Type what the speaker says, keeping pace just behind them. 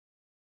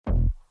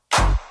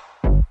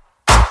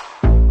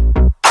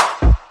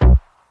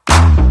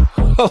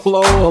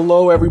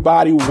Hello,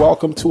 everybody.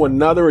 Welcome to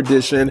another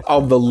edition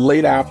of the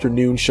Late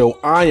Afternoon Show.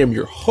 I am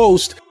your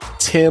host,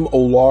 Tim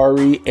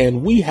Olari,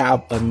 and we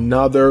have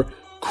another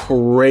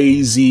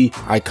crazy,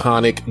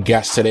 iconic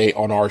guest today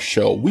on our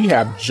show. We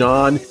have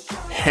John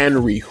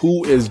Henry,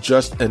 who is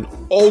just an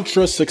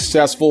ultra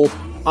successful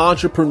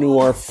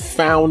entrepreneur,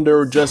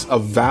 founder, just a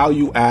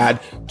value add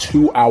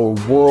to our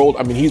world.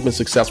 I mean, he's been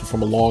successful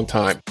from a long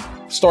time.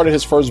 Started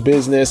his first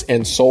business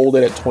and sold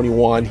it at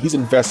 21. He's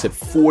invested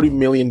 $40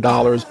 million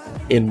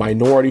in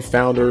minority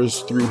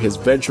founders through his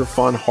venture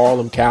fund,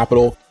 Harlem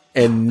Capital.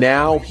 And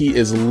now he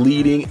is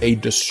leading a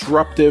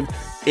disruptive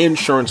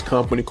insurance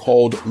company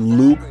called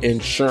Loop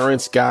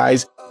Insurance.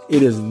 Guys,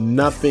 it is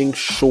nothing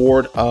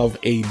short of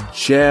a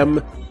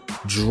gem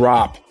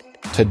drop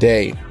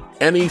today.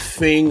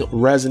 Anything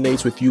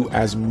resonates with you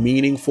as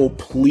meaningful,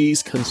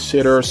 please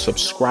consider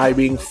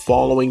subscribing,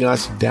 following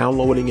us,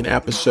 downloading an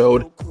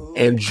episode,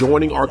 and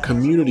joining our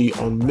community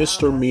on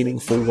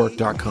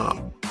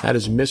MrMeaningfulWork.com. That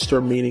is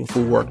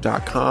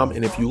MrMeaningfulWork.com.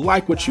 And if you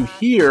like what you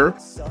hear,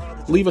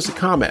 leave us a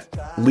comment,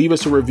 leave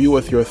us a review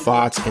with your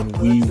thoughts, and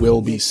we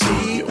will be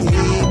seeing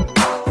you.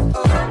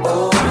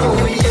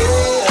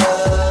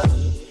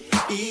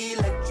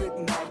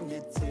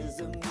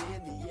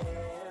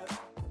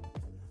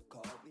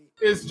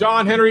 It's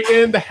John Henry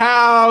in the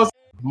house.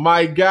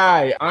 My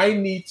guy, I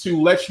need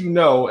to let you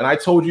know, and I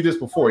told you this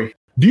before,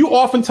 do you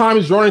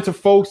oftentimes run into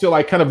folks that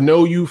like kind of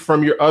know you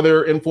from your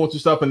other influencer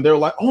stuff and they're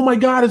like, oh my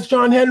God, it's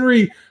John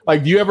Henry.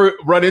 Like, do you ever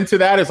run into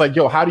that? It's like,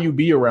 yo, how do you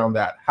be around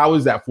that? How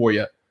is that for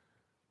you?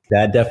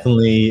 That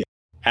definitely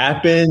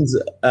happens.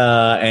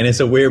 And it's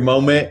a weird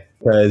moment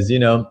because, you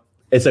know,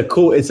 it's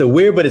a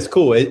weird, but it's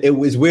cool. It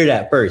was weird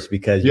at first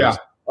because, you're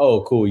just,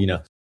 oh, cool, you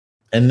know.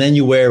 And then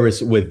you wear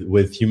it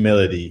with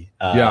humility.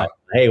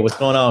 Hey, what's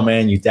going on,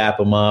 man? You dap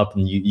them up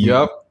and you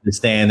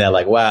understand that,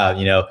 like, wow,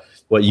 you know,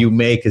 what you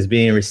make is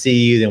being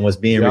received and what's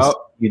being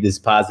received is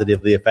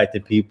positively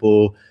affected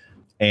people.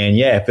 And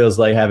yeah, it feels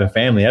like having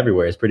family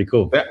everywhere. It's pretty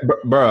cool.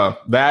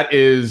 That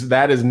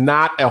is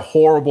not a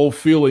horrible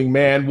feeling,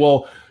 man.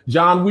 Well,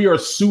 John, we are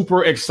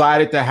super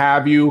excited to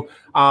have you.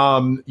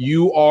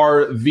 You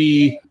are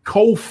the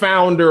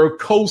co-founder,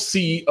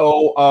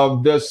 co-CEO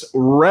of this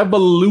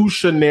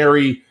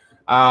revolutionary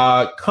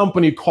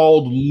company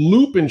called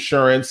Loop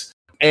Insurance.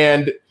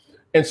 And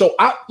so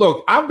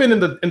I've been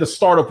in the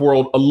startup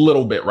world a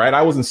little bit, right?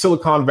 I was in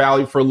Silicon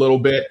Valley for a little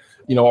bit,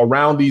 you know,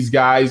 around these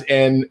guys.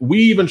 And we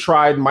even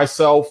tried,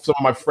 myself, some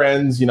of my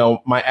friends, you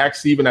know, my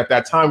ex, even at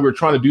that time, we were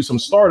trying to do some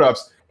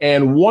startups.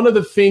 And one of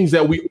the things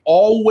that we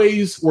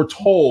always were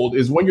told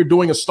is when you're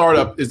doing a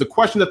startup is the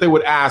question that they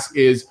would ask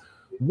is,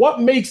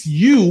 what makes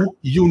you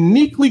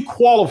uniquely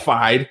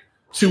qualified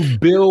to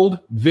build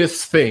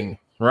this thing,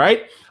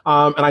 right?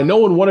 And I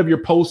know in one of your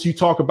posts, you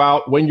talk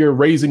about when you're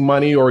raising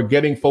money or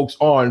getting folks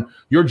on,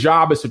 your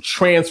job is to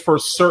transfer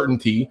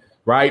certainty,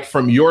 right,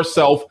 from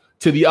yourself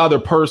to the other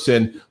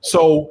person.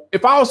 So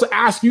if I was to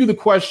ask you the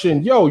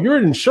question, yo, you're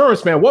an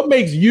insurance man, what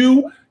makes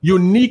you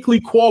uniquely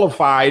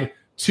qualified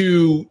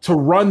to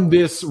run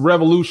this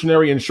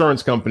revolutionary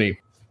insurance company?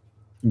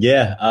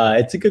 Yeah,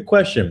 it's a good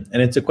question.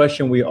 And it's a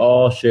question we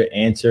all should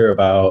answer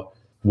about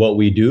what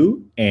we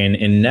do. And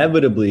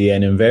inevitably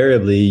and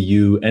invariably,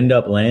 you end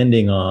up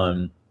landing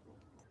on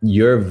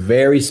your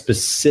very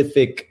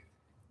specific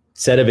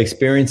set of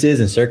experiences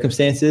and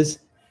circumstances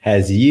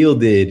has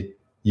yielded,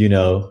 you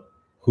know,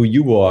 who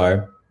you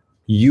are,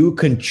 you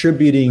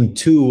contributing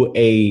to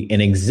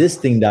an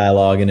existing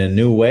dialogue in a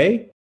new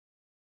way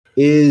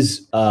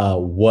is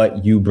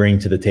what you bring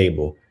to the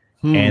table.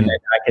 And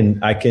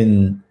I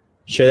can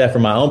share that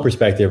from my own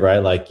perspective, right?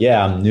 Like,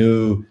 yeah, I'm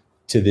new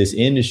to this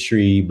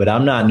industry, but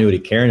I'm not new to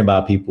caring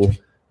about people.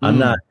 I'm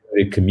not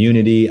new to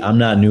community. I'm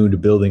not new to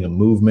building a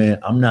movement.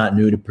 I'm not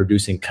new to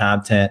producing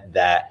content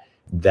that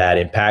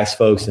impacts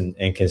folks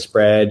and can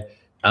spread.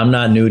 I'm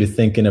not new to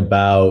thinking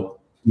about,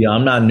 you know,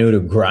 I'm not new to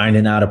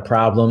grinding out a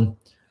problem.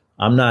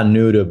 I'm not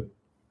new to,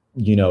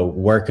 you know,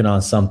 working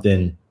on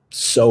something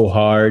so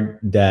hard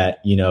that,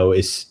 you know,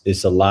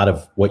 it's a lot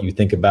of what you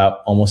think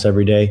about almost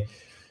every day.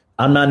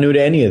 I'm not new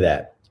to any of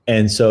that.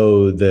 And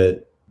so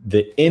the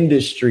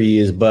industry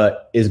is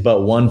but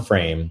one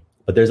frame,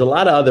 but there's a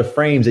lot of other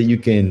frames that you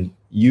can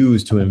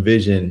use to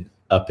envision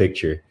a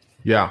picture.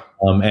 Yeah.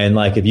 And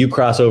like, if you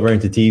cross over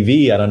into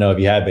TV, I don't know if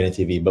you have been in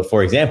TV, but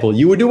for example,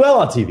 you would do well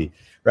on TV,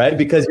 right?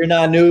 Because you're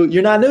not new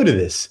to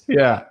this.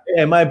 Yeah.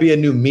 It might be a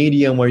new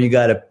medium where you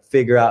got to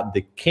figure out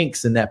the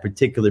kinks in that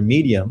particular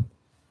medium.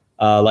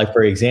 Like,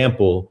 for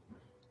example,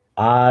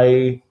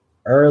 I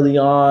early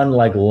on,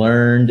 like,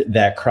 learned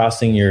that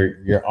crossing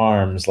your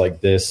arms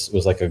like this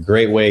was like a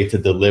great way to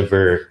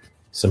deliver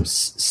some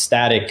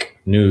static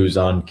news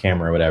on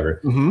camera or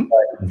whatever.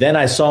 But then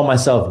I saw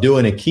myself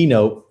doing a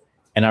keynote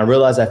and I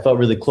realized I felt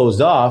really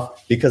closed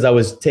off because I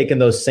was taking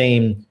those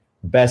same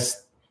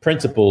best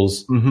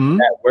principles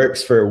that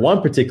works for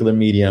one particular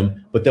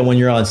medium. But then when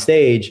you're on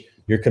stage,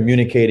 you're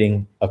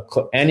communicating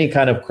any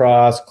kind of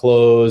cross,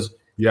 close,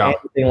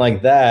 anything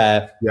like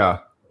that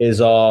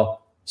is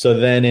all. So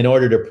then in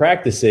order to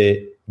practice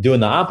it, doing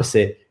the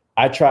opposite,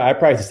 I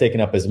practice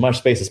taking up as much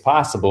space as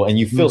possible, and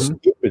you feel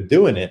stupid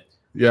doing it.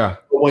 Yeah.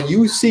 But when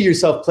you see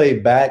yourself play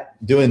back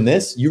doing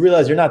this, you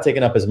realize you're not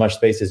taking up as much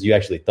space as you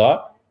actually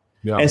thought.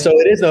 Yeah. And so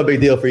it is no big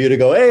deal for you to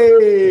go,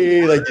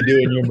 hey, like you do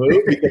in your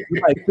move, because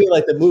you might feel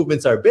like the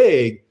movements are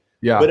big.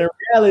 Yeah. But in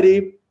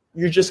reality,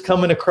 you're just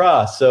coming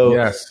across. So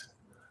yes.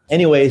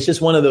 Anyway, it's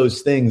just one of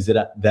those things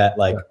that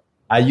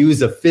I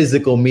use a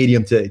physical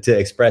medium to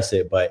express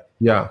it. But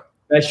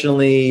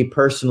professionally,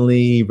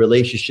 personally,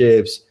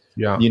 relationships,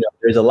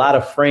 there's a lot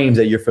of frames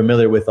that you're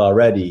familiar with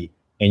already,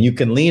 and you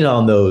can lean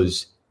on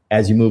those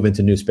as you move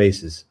into new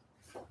spaces.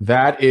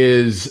 That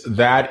is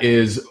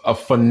a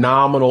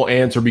phenomenal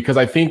answer, because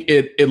I think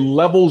it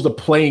levels the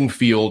playing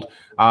field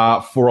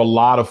for a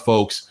lot of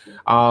folks.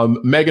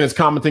 Megan is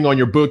commenting on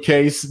your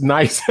bookcase.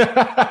 Nice,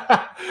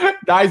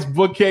 nice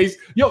bookcase.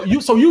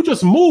 So you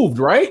just moved,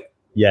 right?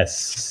 Yes.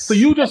 So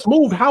you just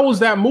moved. How was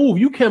that move?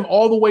 You came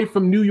all the way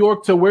from New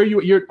York to where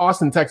you're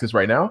Austin, Texas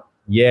right now?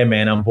 Yeah,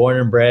 man. I'm born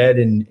and bred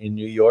in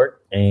New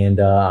York, and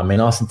I'm in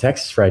Austin,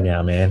 Texas right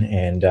now, man.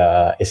 And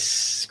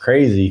it's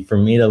crazy for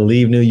me to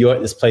leave New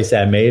York, this place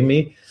that made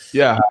me.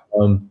 Yeah.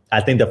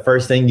 I think the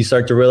first thing you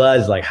start to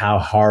realize, like, how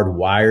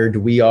hardwired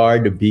we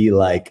are to be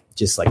like,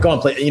 just like, go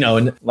and play,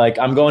 and like,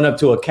 I'm going up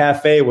to a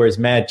cafe where it's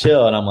mad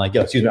chill, and I'm like,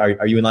 yo, excuse me,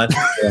 are you in line?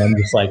 And I'm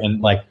just like,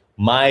 and like,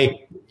 my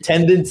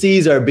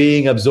tendencies are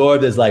being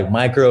absorbed as like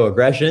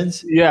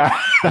microaggressions. Yeah.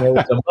 And there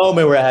was a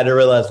moment where I had to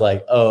realize,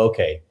 like, oh,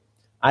 okay,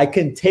 I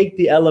can take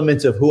the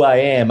elements of who I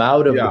am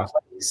out of the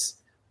place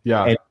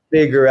and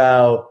figure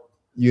out,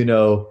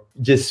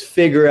 just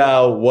figure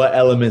out what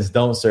elements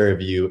don't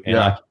serve you and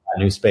occupy a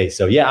new space.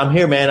 So yeah, I'm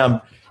here, man.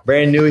 I'm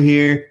brand new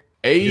here.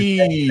 Hey,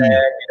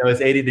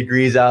 it's 80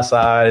 degrees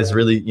outside. It's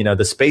really,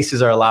 the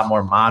spaces are a lot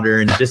more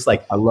modern. Just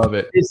like, I love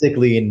it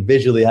physically and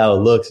visually how it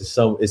looks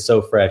is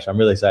so fresh. I'm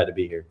really excited to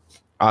be here.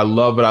 I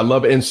love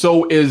it. And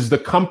so is the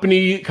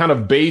company kind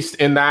of based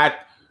in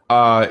that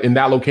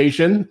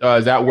location?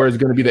 Is that where it's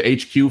going to be the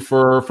HQ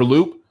for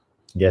Loop?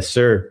 Yes,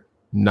 sir.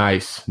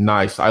 Nice.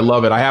 I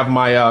love it. I have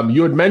my,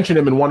 you had mentioned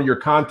him in one of your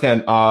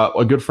content,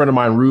 a good friend of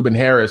mine, Ruben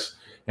Harris,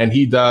 and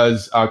he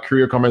does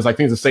career comments. I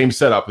think it's the same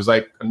setup. It's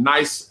like a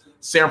nice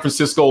San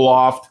Francisco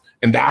loft,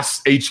 and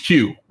that's HQ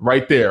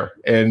right there.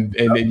 And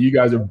you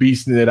guys are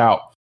beasting it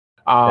out.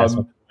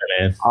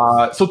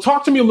 So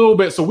talk to me a little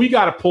bit. So we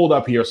got it pulled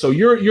up here. So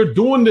you're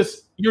doing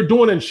this, you're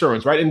doing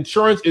insurance, right?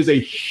 Insurance is a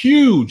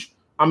huge,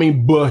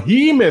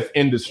 behemoth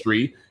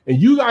industry.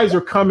 And you guys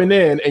are coming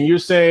in and you're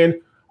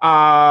saying,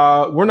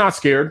 we're not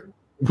scared.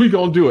 We're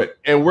going to do it.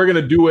 And we're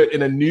going to do it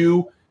in a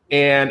new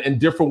and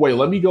different way.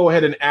 Let me go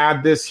ahead and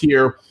add this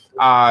here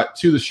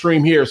to the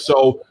stream here.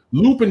 So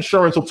Loop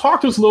Insurance. So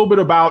talk to us a little bit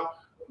about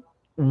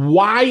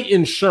why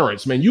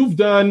insurance, man. You've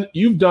done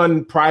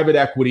private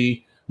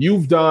equity.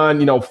 You've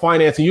done,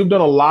 financing. You've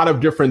done a lot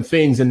of different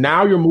things. And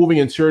now you're moving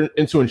into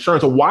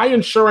insurance. So why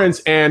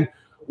insurance, and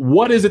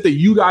what is it that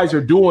you guys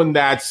are doing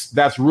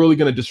that's really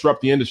going to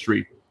disrupt the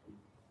industry?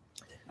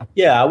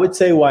 Yeah, I would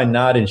say why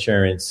not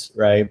insurance,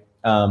 right?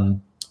 To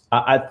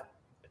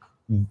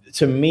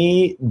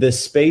me, the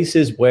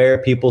spaces where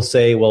people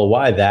say, well,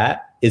 why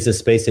that, is a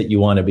space that you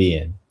want to be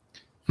in,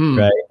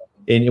 right?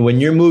 And when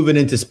you're moving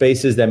into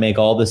spaces that make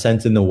all the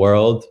sense in the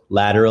world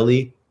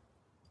laterally,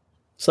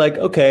 it's like,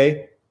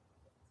 okay,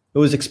 it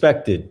was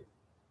expected.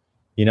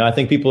 I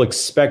think people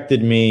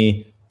expected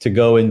me to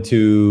go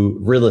into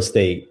real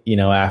estate,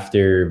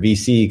 after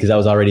VC, because I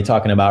was already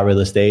talking about real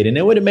estate, and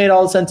it would have made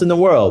all the sense in the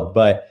world.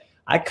 But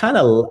I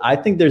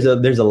think there's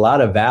a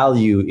lot of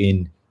value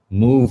in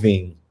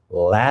moving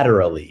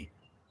laterally.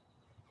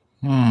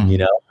 I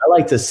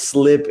like to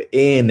slip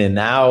in and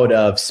out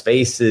of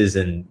spaces,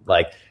 and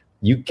like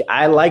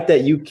I like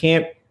that you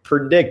can't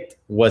predict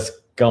what's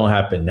gonna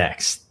happen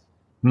next.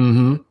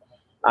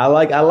 I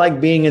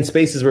like being in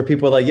spaces where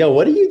people are like, yo,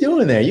 what are you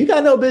doing there? You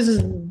got no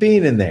business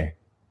being in there.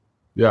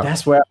 Yeah,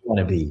 that's where I want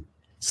to be.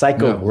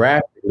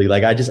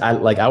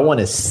 Psychographically, I want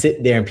to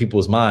sit there in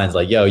people's minds,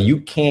 like, yo,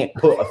 you can't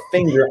put a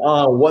finger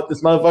on what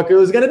this motherfucker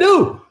was gonna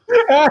do.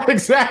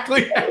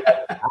 Exactly.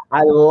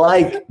 I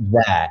like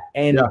that.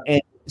 And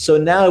so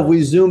now if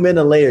we zoom in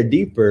a layer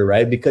deeper,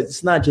 right? Because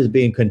it's not just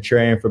being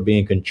contrarian for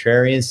being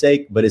contrarian's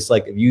sake, but it's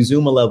like if you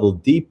zoom a level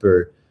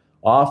deeper,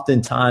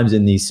 oftentimes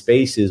in these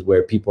spaces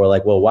where people are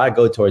like, well, why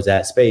go towards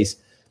that space?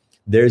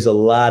 There's a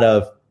lack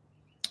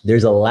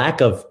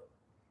of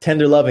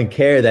tender love and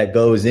care that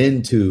goes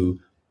into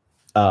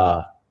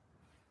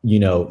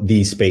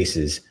these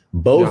spaces,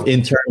 both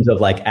in terms of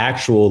like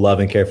actual love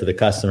and care for the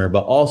customer,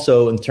 but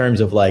also in terms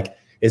of like,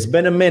 it's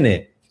been a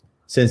minute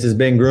since it's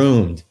been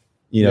groomed,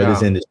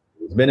 this industry.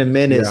 It's been a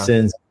minute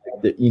since,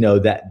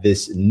 that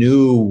this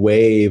new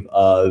wave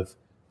of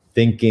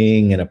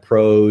thinking and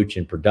approach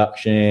and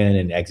production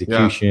and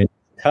execution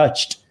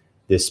touched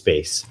this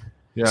space.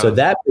 So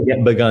that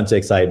begun to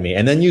excite me.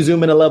 And then you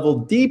zoom in a level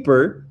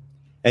deeper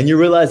and you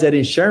realize that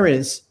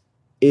insurance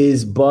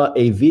is but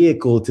a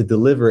vehicle to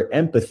deliver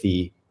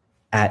empathy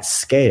at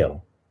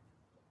scale.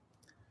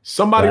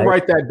 Somebody Right.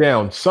 write that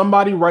down.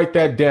 Somebody write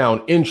that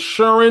down.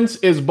 Insurance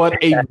is but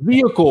a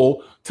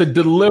vehicle to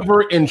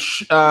deliver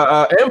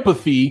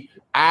empathy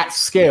at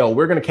scale.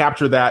 We're going to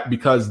capture that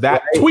because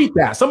that tweet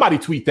that. Somebody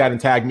tweet that and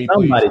tag me,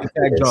 please. Somebody Tag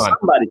tweet it. John.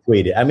 Somebody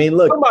tweet it. I mean,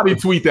 look. Somebody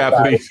tweet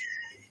that, please.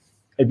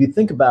 If you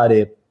think about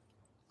it,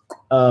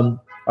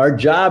 our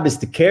job is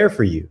to care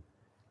for you,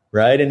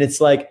 right? And it's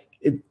like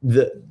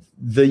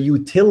the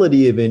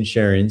utility of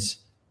insurance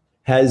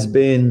has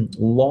been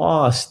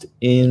lost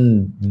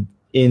in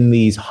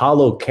these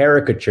hollow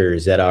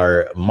caricatures that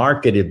are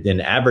marketed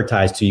and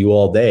advertised to you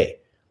all day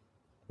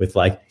with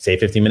like, say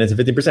 15 minutes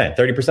and 50%,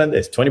 30%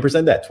 this,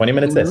 20% that, 20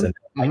 minutes this, and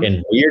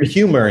weird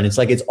humor. And it's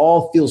like, it's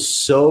all feels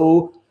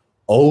so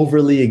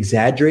overly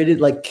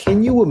exaggerated. Like,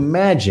 can you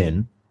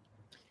imagine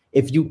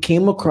if you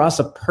came across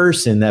a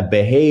person that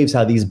behaves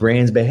how these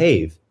brands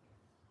behave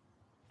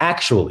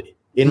actually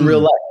in real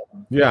life?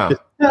 Yeah.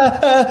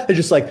 They're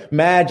just like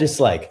mad, just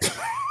like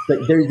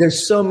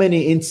there's so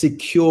many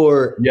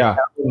insecure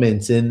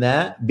elements in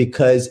that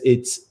because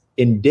it's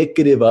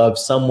indicative of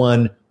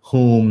someone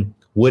whom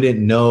wouldn't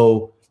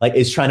know, like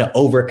is trying to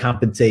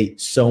overcompensate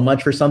so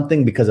much for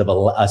something because of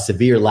a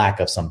severe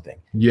lack of something.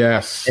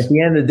 Yes. At the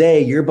end of the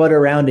day, you're but a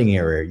rounding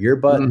error. You're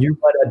but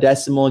a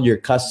decimal. Your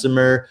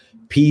customer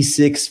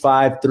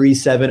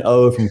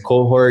P65370 from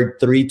cohort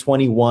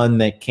 321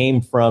 that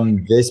came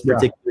from this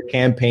particular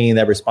campaign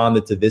that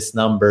responded to this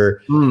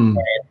number. And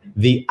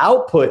the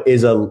output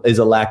is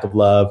a lack of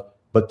love.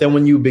 But then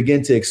when you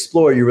begin to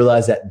explore, you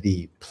realize that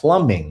the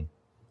plumbing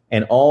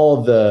and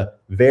all the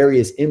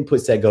various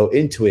inputs that go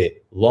into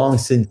it long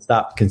since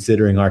stopped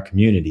considering our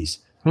communities.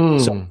 So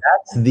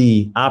that's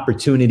the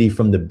opportunity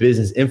from the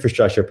business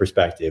infrastructure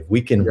perspective.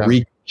 We can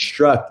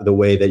reconstruct the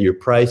way that you're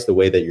priced, the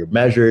way that you're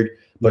measured,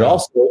 but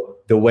also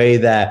the way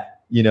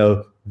that, you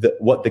know,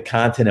 what the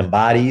content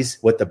embodies,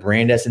 what the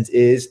brand essence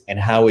is, and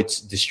how it's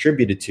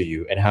distributed to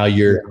you, and how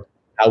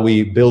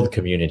we build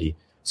community.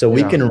 So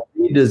we can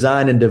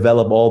redesign and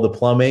develop all the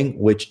plumbing,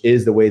 which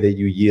is the way that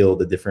you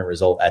yield a different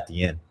result at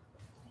the end.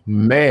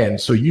 Man,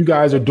 so you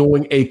guys are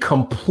doing a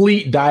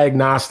complete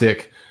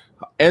diagnostic,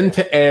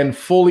 end-to-end,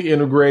 fully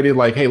integrated,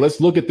 like, hey,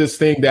 let's look at this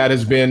thing that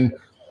has been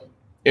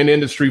in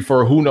industry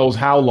for who knows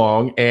how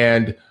long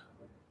and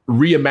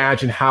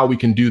reimagine how we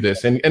can do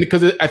this. And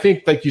because I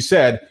think, like you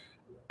said,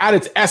 at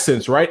its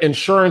essence, right,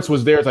 insurance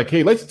was there. It's like,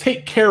 hey, let's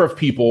take care of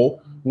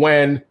people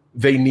when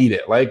they need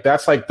it. Like,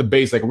 that's like the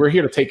base. Like, we're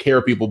here to take care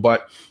of people,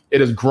 but it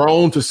has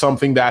grown to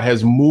something that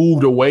has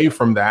moved away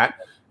from that.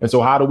 And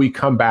so how do we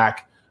come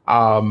back?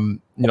 How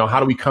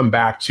do we come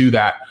back to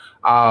that?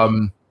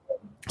 So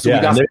we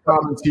got some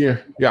comments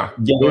here.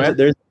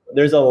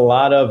 There's a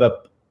lot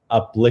of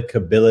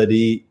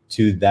applicability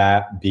to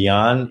that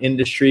beyond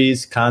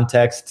industries,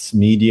 contexts,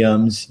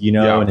 mediums,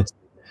 and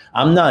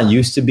I'm not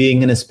used to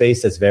being in a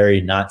space that's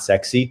very not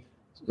sexy,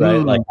 right?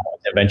 Like I was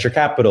in venture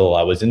capital,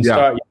 I was in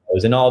I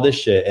was in all this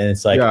shit. And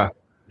it's like,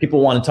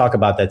 people want to talk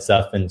about that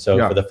stuff. And so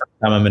for the first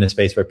time, I'm in a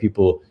space where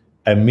people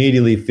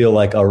immediately feel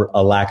like a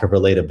lack of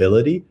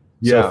relatability.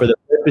 So for the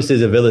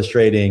purposes of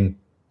illustrating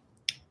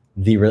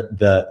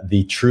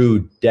the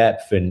true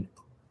depth and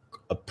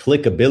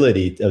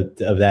applicability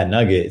of that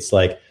nugget, it's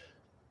like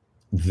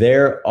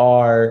there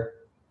are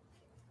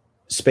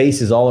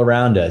spaces all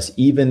around us,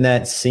 even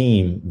that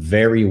seem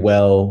very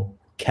well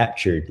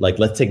captured. Like,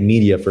 let's take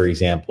media, for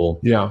example.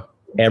 Yeah.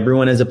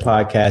 Everyone has a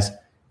podcast.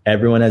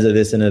 Everyone has a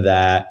this and a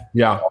that.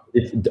 Yeah.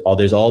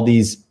 There's all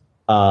these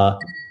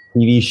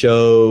TV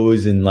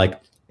shows and like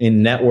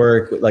in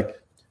network,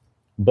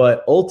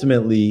 but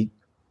ultimately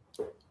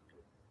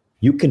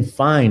you can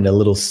find a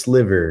little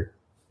sliver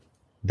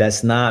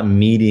that's not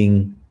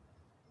meeting,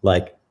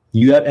 like,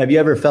 have you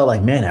ever felt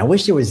like, man, I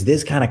wish there was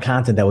this kind of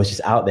content that was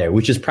just out there,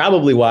 which is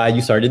probably why you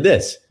started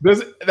this.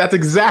 That's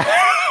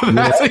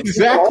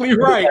exactly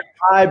right.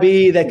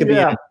 IB that could be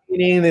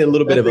entertaining, a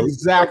little bit of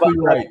exactly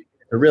right.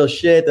 The real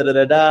shit,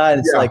 And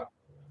it's like,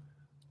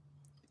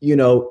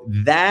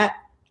 that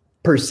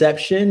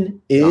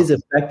perception is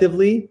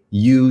effectively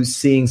you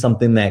seeing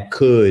something that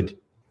could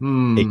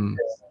exist.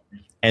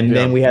 And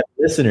then we have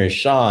listeners,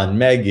 Sean,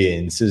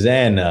 Megan,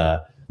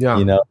 Susanna,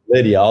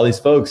 Lydia, all these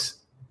folks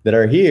that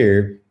are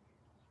here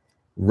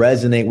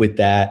resonate with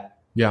that.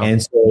 Yeah.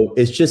 And so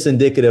it's just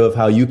indicative of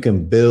how you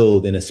can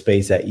build in a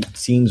space that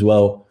seems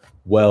well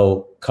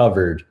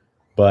covered,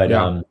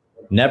 but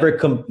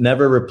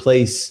never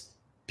replace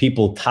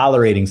people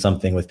tolerating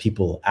something with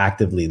people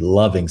actively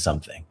loving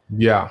something.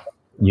 Yeah.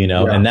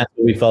 And that's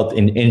what we felt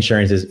in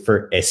insurance is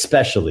for,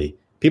 especially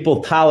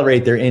people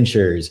tolerate their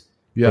insurers,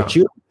 but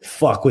you don't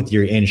fuck with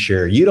your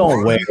insurer. You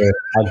don't wear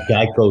a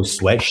Geico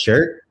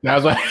sweatshirt. I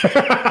was like,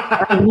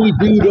 I need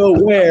you to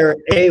wear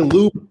a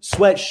Loop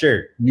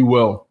sweatshirt. You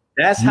will.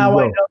 That's how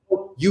I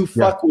know you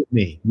fuck with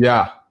me.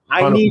 Yeah. 100%.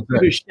 I need you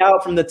to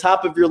shout from the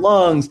top of your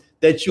lungs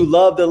that you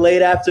love the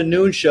late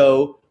afternoon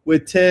show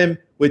with Tim.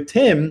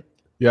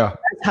 Yeah.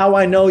 That's how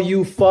I know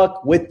you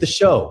fuck with the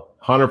show.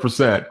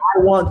 100%.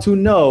 I want to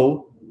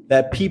know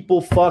that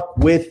people fuck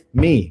with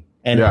me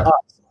and us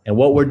and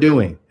what we're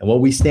doing and what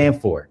we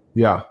stand for.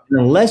 Yeah. And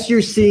unless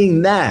you're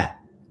seeing that,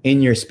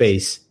 in your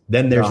space,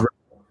 then there's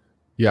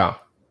yeah.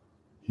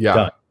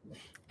 Done.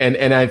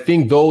 And I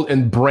think those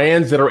and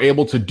brands that are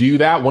able to do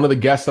that. One of the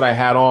guests that I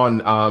had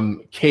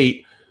on,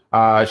 Kate,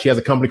 she has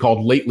a company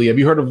called Lately. Have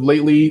you heard of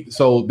Lately?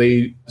 So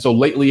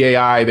Lately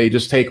AI, they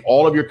just take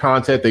all of your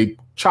content, they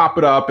chop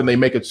it up, and they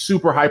make it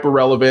super hyper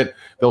relevant.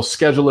 They'll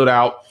schedule it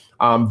out,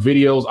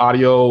 videos,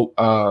 audio,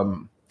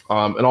 and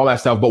all that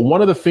stuff. But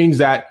one of the things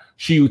that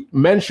she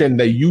mentioned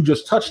that you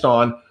just touched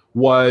on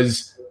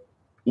was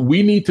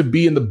we need to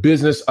be in the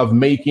business of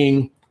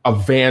making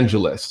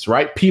evangelists,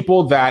 right?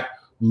 People that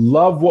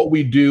love what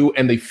we do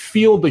and they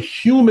feel the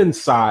human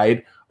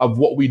side of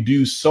what we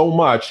do so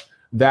much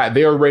that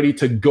they're ready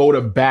to go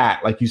to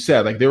bat. Like you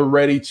said, like they're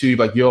ready to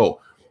like, yo,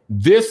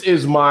 this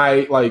is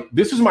my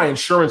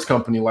insurance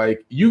company.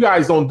 Like you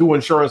guys don't do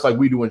insurance like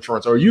we do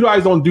insurance, or you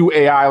guys don't do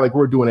AI like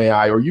we're doing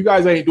AI, or you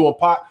guys ain't doing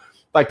pot.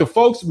 Like the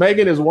folks,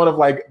 Megan is one of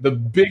like the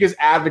biggest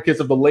advocates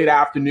of the late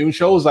afternoon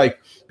shows, like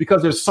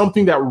because there's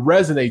something that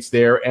resonates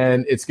there,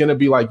 and it's gonna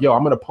be like, yo,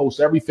 I'm gonna post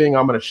everything,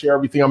 I'm gonna share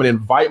everything, I'm gonna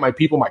invite my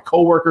people, my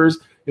coworkers,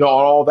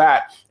 all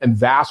that, and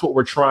that's what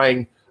we're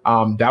trying.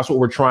 That's what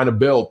we're trying to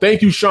build.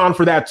 Thank you, Sean,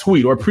 for that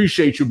tweet. I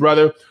appreciate you,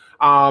 brother.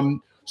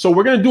 So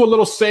we're gonna do a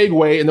little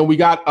segue, and then we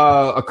got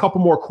a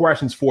couple more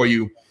questions for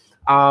you.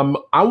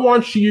 I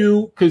want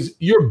you, because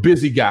you're a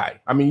busy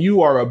guy. I mean,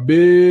 you are a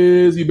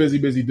busy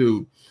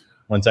dude.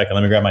 1 second,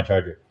 let me grab my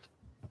charger.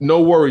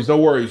 No worries.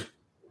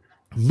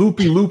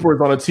 Loopy Looper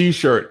is on a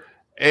t-shirt.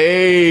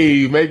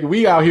 Hey,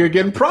 we out here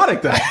getting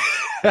product.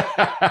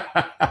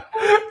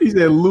 He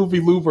said Loopy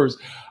Loopers.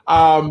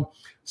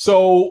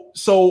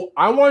 So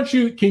I want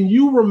you, can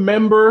you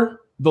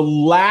remember the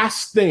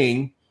last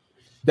thing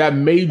that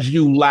made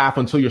you laugh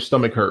until your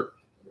stomach hurt?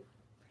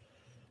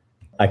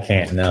 I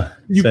can't, no.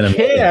 You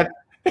can't?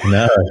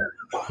 No,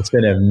 it's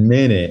been a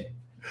minute.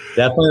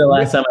 Definitely the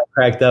last time I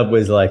cracked up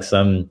was like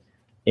some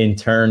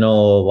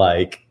internal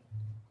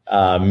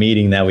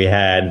meeting that we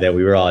had that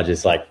we were all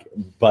just like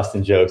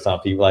busting jokes on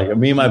people. Like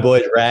me and my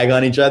boys rag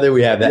on each other.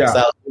 We have that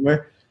style of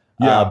humor.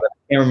 Yeah. But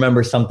I can't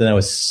remember something that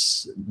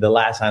was the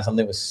last time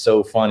something was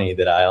so funny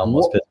that I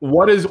almost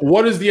what is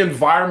the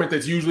environment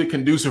that's usually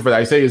conducive for that?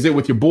 I say, is it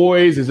with your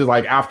boys? Is it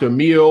like after a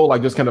meal,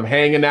 like just kind of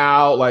hanging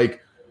out?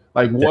 Like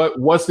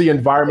what's the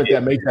environment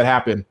that makes that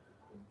happen?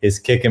 Is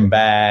kicking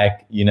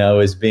back,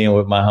 is being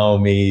with my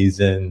homies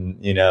and,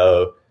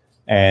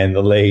 and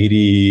the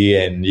lady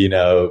and,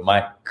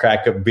 might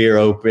crack a beer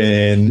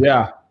open.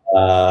 Yeah.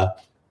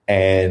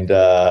 And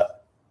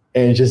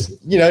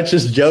just,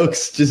 just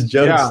jokes.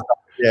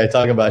 Yeah.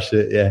 Talking about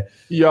shit. Yeah.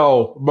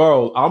 Yo,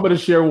 bro, I'm going to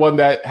share one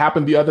that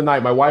happened the other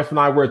night. My wife and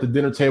I were at the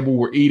dinner table,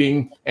 we're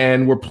eating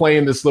and we're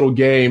playing this little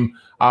game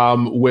I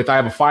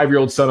have a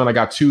 5-year-old son and I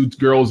got 2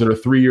 girls that are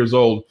 3 years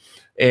old.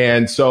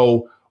 And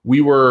so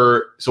we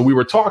were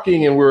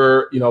talking and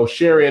we're,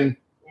 sharing,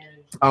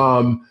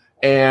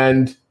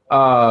 and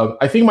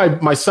I think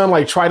my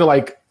son tried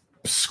to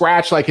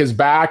scratch his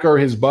back or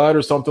his butt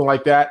or something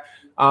like that.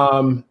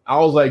 I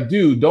was like,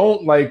 dude,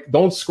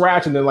 don't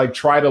scratch and then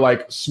try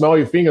to smell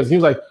your fingers. And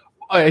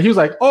he was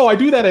like, oh, I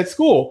do that at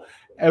school.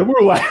 And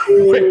we're like,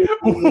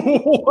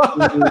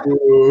 what?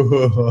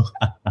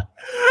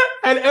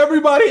 And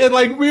everybody, and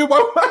me and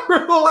my wife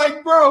were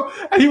like, bro.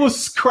 And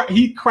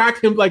he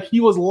cracked him, he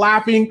was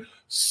laughing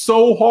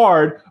so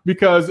hard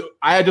because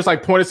I had just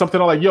pointed something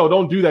out yo,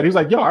 don't do that. He was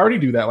like, yo, I already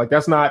do that.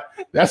 That's not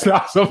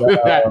something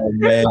that I'm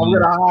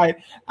gonna hide.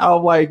 I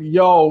was like,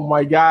 yo,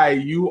 my guy,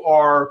 you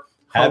are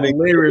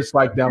hilarious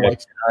like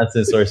that.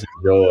 Constant source of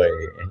joy.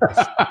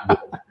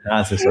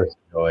 Constant source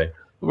of joy.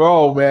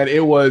 Bro, man,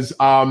 it was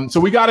so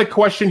we got a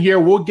question here.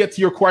 We'll get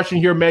to your question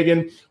here,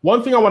 Megan.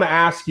 One thing I want to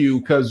ask you,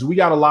 because we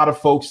got a lot of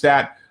folks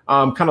that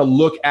kind of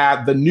look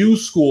at the new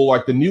school,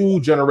 the new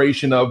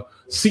generation of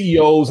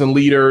CEOs and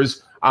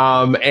leaders,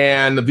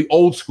 and the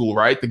old school,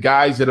 right? The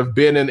guys that have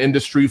been in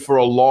industry for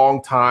a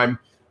long time.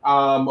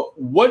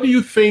 What do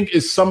you think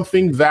is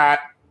something that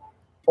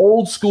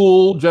old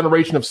school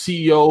generation of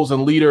CEOs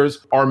and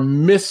leaders are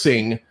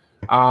missing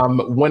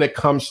when it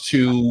comes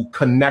to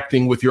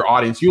connecting with your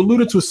audience? You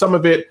alluded to some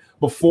of it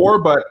before,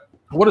 but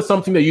what is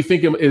something that you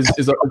think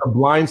is a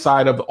blind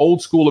side of the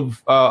old school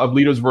of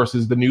leaders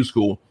versus the new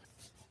school?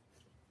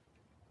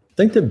 I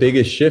think the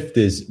biggest shift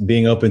is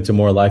being open to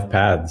more life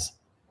paths.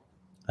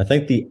 I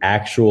think the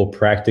actual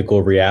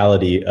practical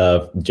reality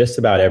of just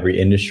about every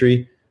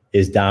industry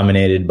is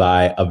dominated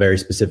by a very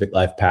specific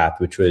life path,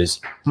 which was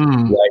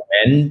white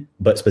men,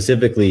 but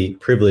specifically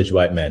privileged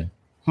white men.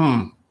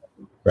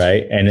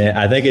 Right. And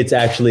I think it's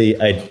actually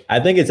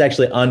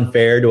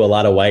unfair to a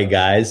lot of white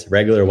guys,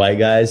 regular white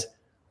guys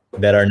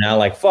that are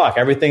now fuck,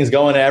 everything's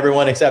going to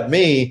everyone except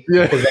me.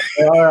 Because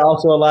there are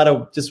also a lot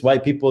of just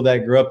white people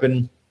that grew up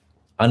in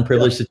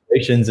unprivileged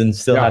situations and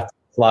still have to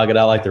slog it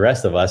out like the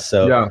rest of us.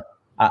 So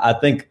I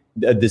think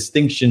a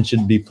distinction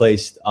should be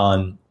placed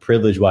on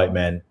privileged white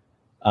men.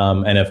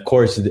 And of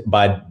course,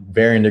 by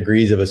varying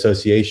degrees of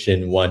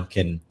association, one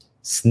can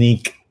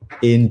sneak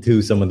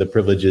into some of the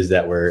privileges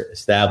that were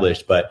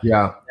established. But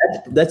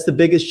that's the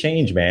biggest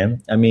change,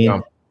 man. I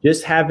mean,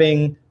 just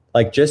having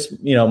like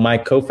just, my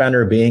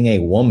co-founder being a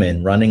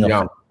woman running a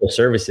financial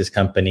services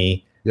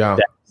company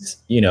that's,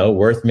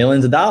 worth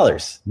millions of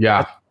dollars.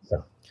 Yeah.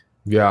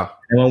 Yeah.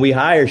 And when we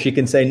hire, she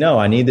can say, no,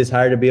 I need this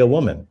hire to be a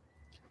woman.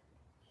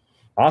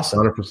 Awesome.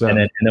 100%.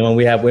 And then when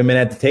we have women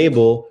at the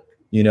table,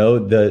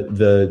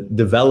 the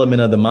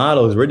development of the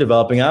models, we're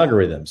developing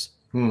algorithms.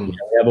 We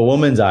have a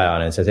woman's eye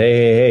on it. It says,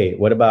 hey,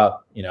 what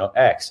about,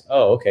 X?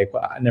 Oh, okay.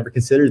 Well, I never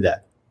considered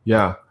that.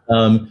 Yeah.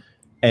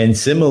 And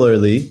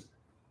similarly,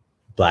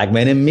 Black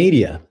men in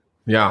media.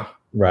 Yeah.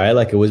 Right.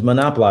 Like it was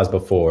monopolized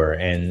before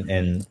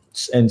and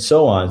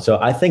so on. So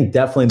I think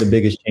definitely the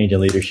biggest change in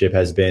leadership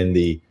has been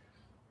the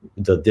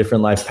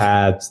different life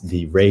paths,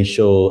 the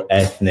racial,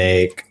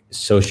 ethnic,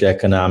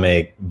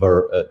 socioeconomic,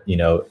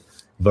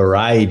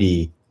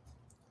 variety,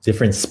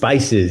 different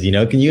spices.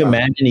 Can you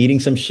imagine eating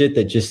some shit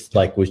that just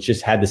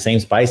had the same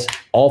spice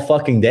all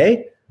fucking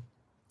day,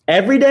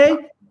 every day?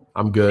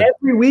 I'm good.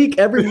 Every week,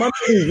 every month,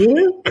 every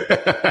year.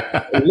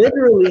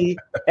 Literally,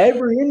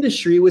 every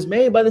industry was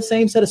made by the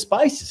same set of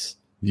spices.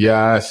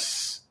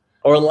 Yes.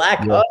 Or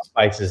lack of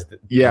spices.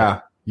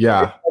 Yeah.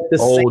 Yeah.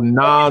 Like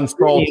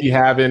non-salty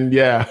having.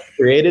 Yeah.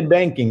 Created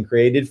banking,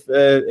 created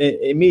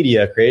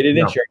media, created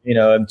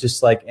insurance.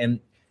 Just like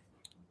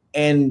and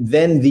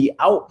then the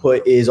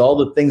output is all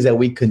the things that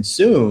we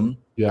consume.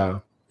 Yeah.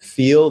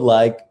 Feel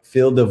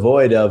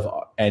devoid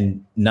of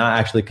and not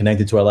actually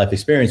connected to our life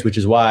experience, which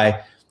is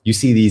why you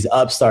see these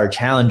upstart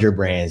challenger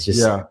brands,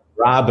 just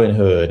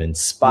Robinhood and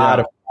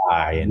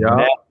Spotify and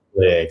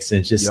Netflix,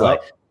 and just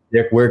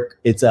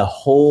it's a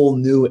whole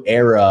new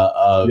era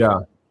of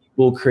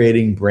people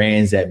creating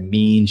brands that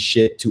mean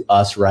shit to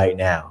us right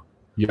now.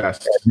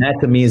 Yes. And that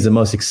to me is the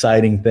most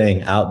exciting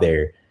thing out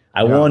there.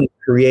 I want to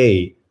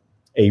create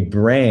a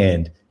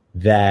brand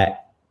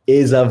that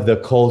is of the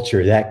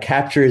culture, that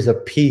captures a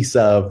piece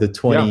of the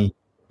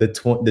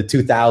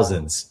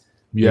 2000s,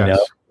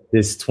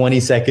 this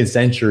 22nd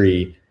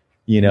century,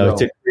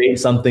 to create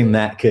something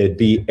that could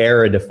be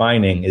era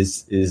defining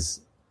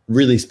is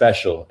really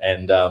special.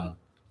 And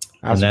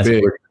that's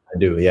big. What we're going to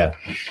do. Yeah.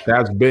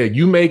 That's big.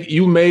 You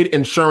made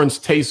insurance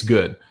taste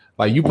good.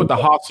 Like you put the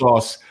hot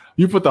sauce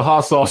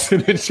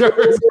in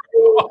insurance.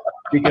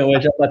 Speaking of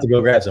which, I'm about to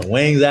go grab some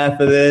wings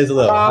after this.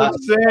 I'm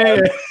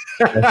saying.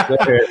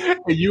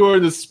 You are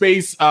the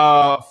space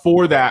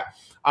for that.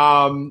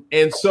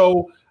 And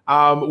so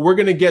we're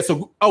going to get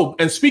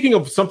and speaking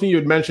of something you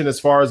had mentioned as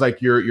far as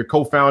like your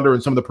co-founder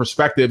and some of the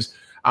perspectives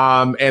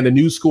and the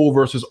new school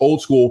versus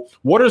old school,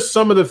 what are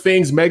some of the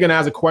things, Megan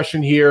has a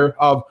question here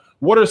of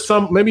what are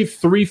maybe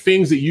 3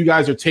 things that you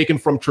guys are taking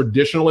from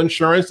traditional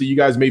insurance that you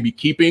guys may be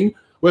keeping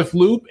with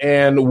Loop,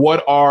 and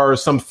what are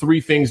some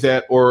 3 things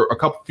or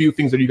a few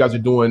things that you guys are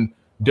doing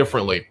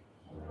differently?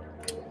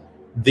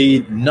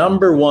 The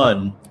number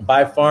one,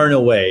 by far and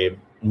away,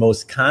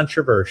 most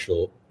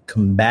controversial,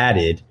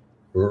 combated,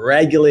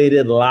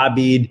 regulated,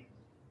 lobbied,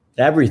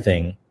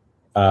 everything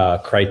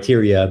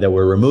criteria that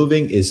we're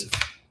removing is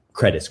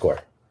credit score.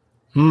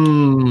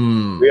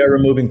 We are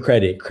removing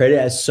credit. Credit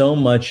has so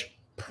much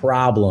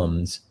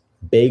problems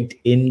baked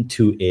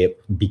into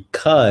it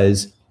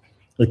because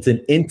it's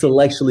an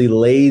intellectually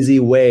lazy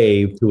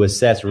way to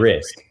assess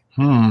risk.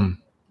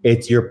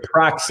 It's you're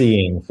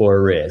proxying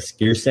for risk.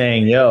 You're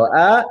saying,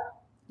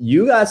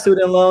 you got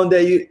student loan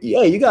that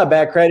you got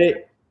bad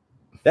credit.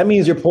 That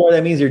means you're poor.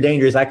 That means you're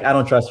dangerous. I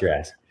don't trust your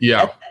ass.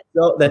 Yeah.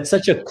 That's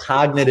such a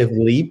cognitive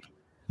leap.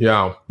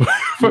 Yeah.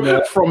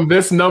 From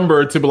this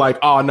number to be like,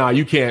 oh, no,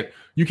 you can't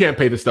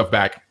pay this stuff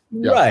back.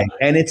 Yeah. Right.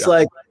 And it's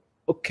like,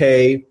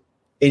 okay,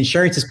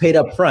 insurance is paid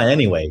up front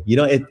anyway.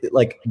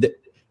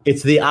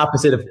 It's the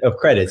opposite of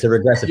credit. It's a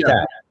regressive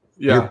tax.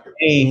 Yeah. You're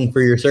paying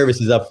for your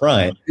services up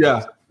front.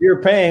 Yeah.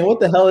 You're paying. What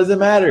the hell does it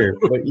matter?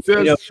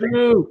 That's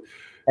true.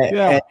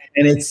 And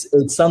it's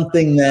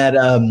something that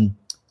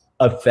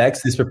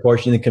affects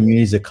disproportionate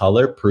communities of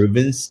color,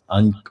 proven,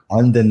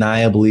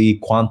 undeniably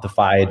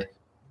quantified,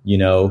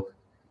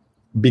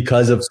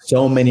 because of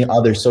so many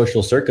other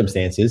social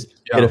circumstances.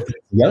 It affects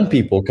young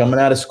people coming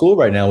out of school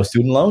right now with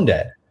student loan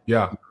debt.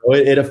 Yeah.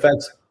 It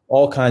affects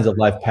all kinds of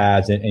life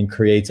paths and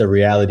creates a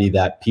reality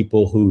that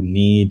people who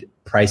need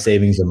price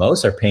savings the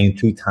most are paying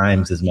 2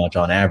 times as much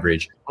on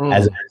average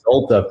as a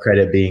result of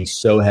credit being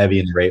so heavy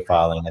in rate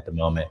filing at the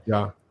moment.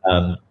 Yeah.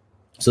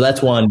 So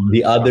that's one.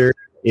 The other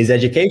is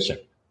education.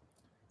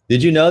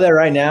 Did you know that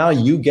right now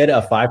you get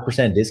a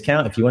 5%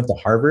 discount if you went to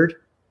Harvard?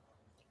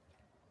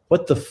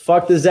 What the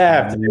fuck does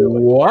that have to do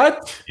with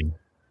what?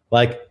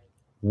 Like,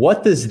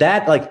 what does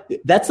that like?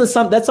 That's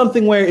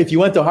something where if you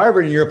went to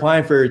Harvard and you're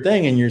applying for a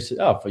thing and you're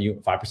for you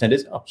 5%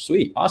 discount, oh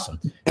sweet, awesome,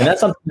 and that's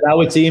something that I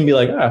would see and be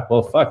like,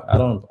 well fuck, I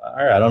don't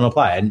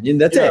apply,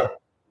 and that's it.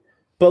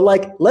 But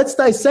like, let's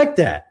dissect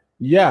that.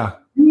 Yeah,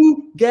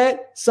 you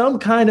get some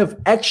kind of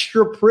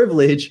extra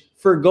privilege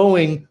for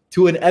going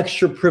to an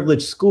extra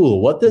privileged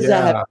school. What does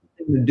that have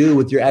to do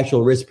with your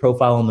actual risk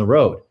profile on the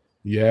road?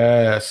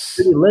 Yes,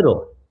 pretty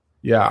little.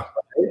 Yeah.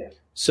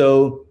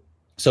 So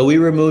we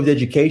removed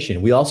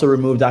education. We also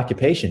removed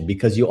occupation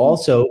because you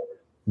also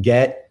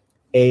get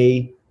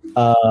a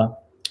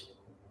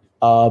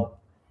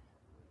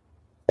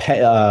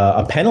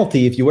a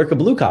penalty if you work a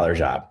blue collar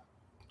job.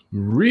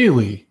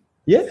 Really?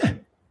 Yeah.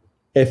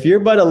 If you're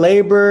but a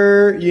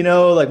laborer, you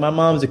know, like my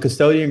mom's a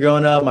custodian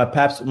growing up. My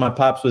pops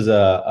was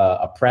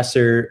a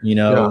presser, you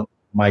know. Yeah.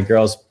 My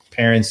girl's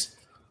parents,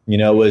 you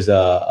know, was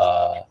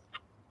a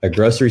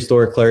grocery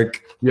store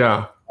clerk.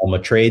 Yeah. I'm a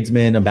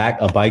tradesman, a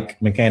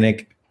bike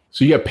mechanic.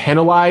 So you get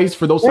penalized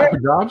for those type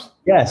of jobs?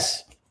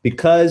 Yes,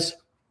 because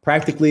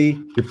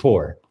practically you're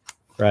poor,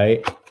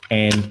 right?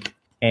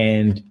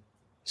 And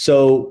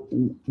so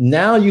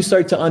now you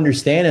start to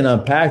understand and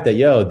unpack that,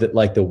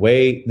 the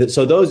way that,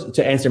 so those,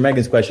 to answer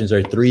Megan's questions,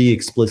 are 3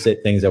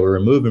 explicit things that we're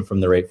removing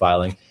from the rate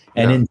filing.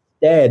 And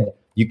instead,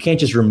 you can't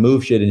just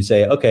remove shit and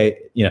say, okay,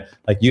 you know,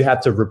 like you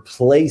have to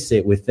replace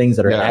it with things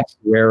that are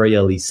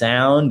actuarially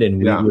sound, and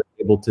we were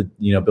able to,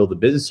 you know, build a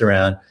business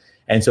around.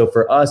 And so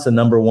for us, the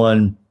number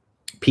one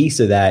piece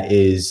of that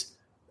is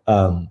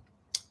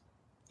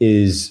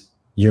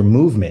your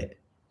movement,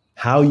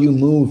 how you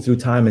move through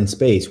time and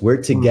space.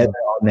 We're together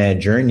on that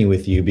journey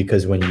with you,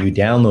 because when you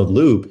download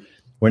Loop,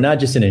 we're not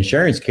just an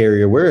insurance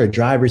carrier, we're a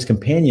driver's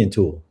companion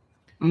tool.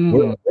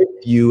 We're with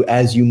you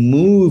as you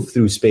move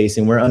through space,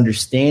 and we're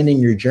understanding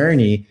your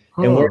journey,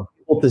 and we're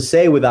able to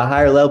say with a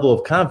higher level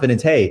of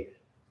confidence, hey,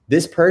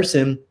 this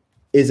person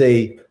is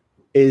a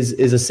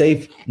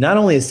safe, not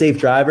only a safe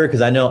driver,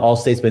 because I know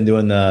Allstate's been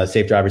doing the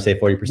safe driver,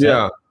 safe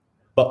 40%,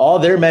 but all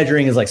they're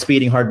measuring is like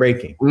speeding, hard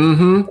braking.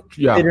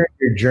 Considering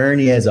your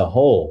journey as a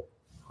whole,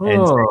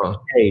 and saying,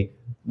 hey,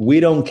 we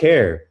don't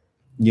care,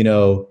 you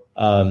know,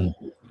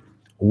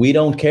 we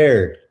don't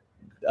care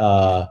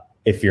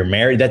if you're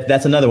married.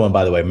 That's another one,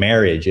 by the way,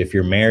 marriage. If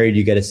you're married,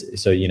 you get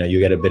you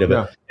get a bit of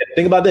a,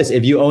 think about this.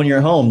 If you own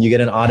your home, you get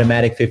an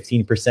automatic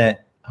 15%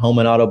 home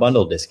and auto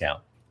bundle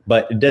discount,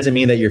 but it doesn't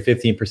mean that you're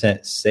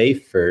 15%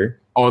 safer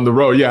on the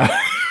road. Yeah.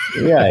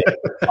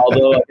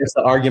 Although I guess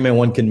the argument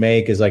one can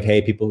make is like,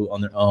 hey, people who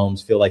own their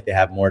homes feel like they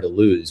have more to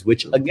lose,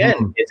 which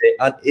again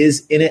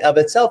is in and of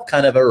itself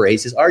kind of a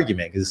racist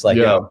argument. Cause it's like,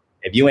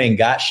 if you ain't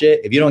got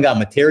shit, if you don't got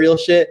material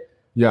shit,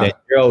 then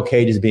you're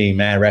okay just being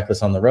mad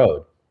reckless on the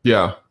road.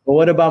 Yeah. But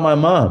what about my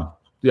mom?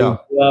 Yeah.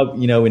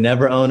 You know, we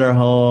never owned our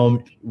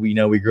home. We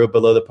grew up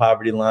below the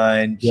poverty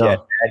line. She had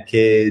bad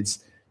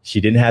kids.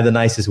 She didn't have the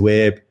nicest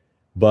whip,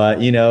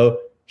 but you know,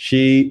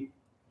 she,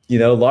 you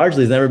know,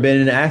 largely has never been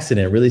in an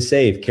accident, really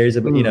safe, cares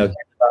about, you know, cares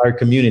about her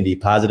community,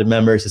 positive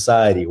member of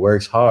society,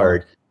 works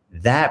hard.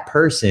 That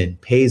person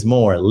pays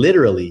more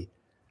literally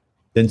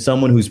than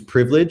someone who's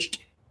privileged,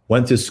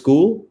 went to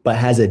school, but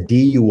has a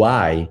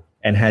DUI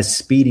and has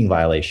speeding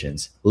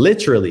violations.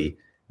 Literally,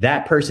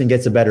 that person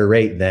gets a better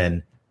rate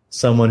than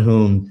someone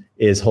whom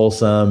is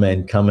wholesome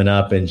and coming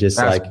up and just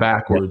that's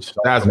backwards.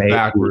 You know, that's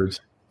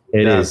backwards.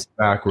 That's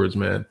backwards,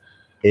 man.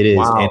 It is.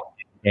 Wow.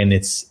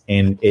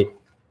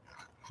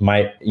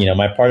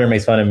 My partner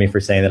makes fun of me for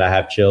saying that I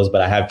have chills,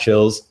 but I have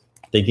chills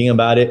thinking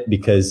about it,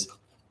 because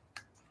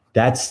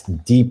that's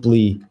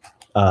deeply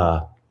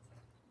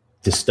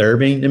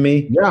disturbing to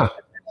me. Yeah.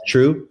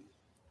 True.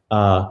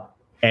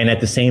 And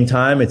at the same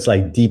time, it's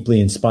like deeply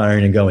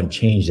inspiring to go and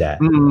change that,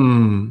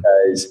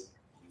 because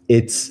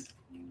it's,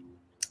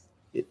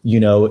 you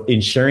know,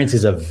 insurance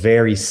is a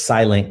very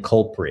silent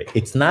culprit.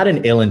 It's not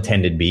an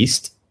ill-intended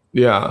beast.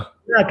 Yeah.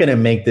 You're not going to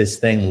make this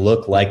thing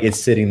look like it's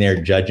sitting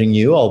there judging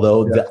you,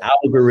 although the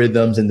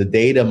algorithms and the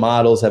data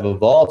models have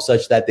evolved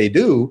such that they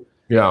do.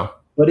 Yeah.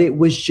 But it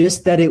was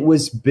just that it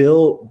was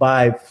built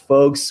by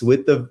folks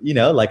with the, you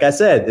know, like I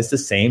said, it's the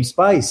same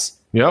spice.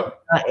 Yep.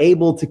 Not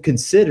able to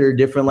consider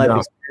different life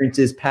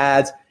experiences,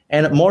 paths,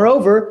 and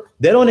moreover,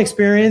 they don't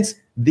experience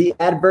the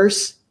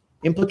adverse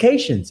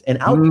implications and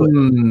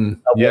output.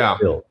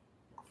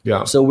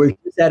 Yeah. So we're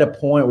just at a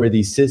point where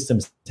these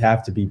systems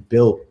have to be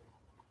built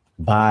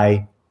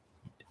by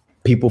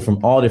people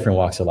from all different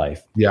walks of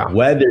life. Yeah.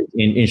 Whether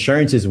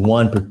insurance is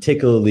one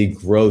particularly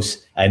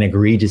gross and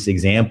egregious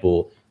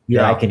example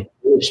that I can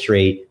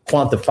illustrate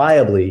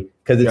quantifiably,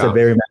 because it's a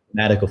very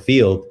mathematical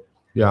field.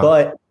 Yeah.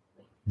 But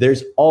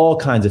there's all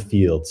kinds of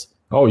fields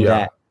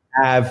that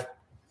have,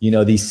 you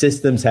know, these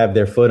systems have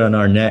their foot on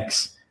our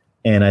necks.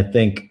 And I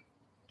think,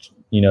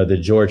 you know, the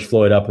George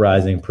Floyd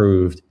uprising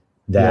proved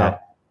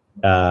that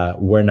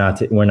we're not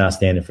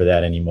standing for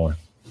that anymore.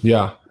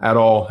 Yeah, at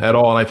all. And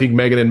I think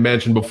Megan had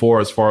mentioned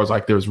before, as far as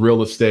like there's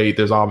real estate,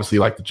 there's obviously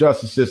like the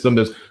justice system.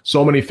 There's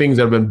so many things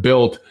that have been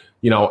built,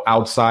 you know,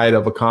 outside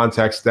of a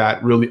context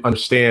that really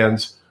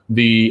understands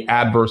the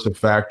adverse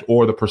effect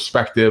or the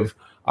perspective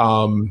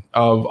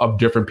of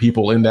different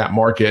people in that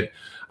market.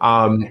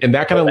 And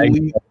that kind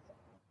of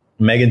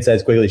Megan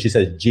says quickly, she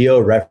says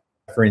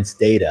geo-reference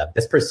data.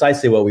 That's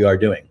precisely what we are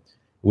doing.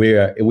 We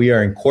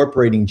are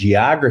incorporating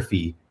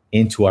geography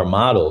into our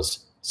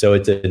models. So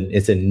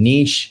it's a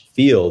niche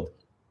field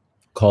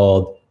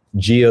called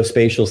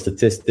geospatial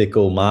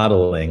statistical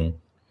modeling,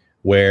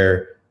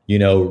 where, you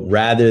know,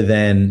 rather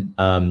than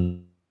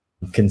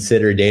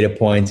consider data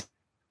points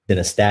in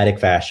a static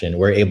fashion,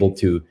 we're able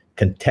to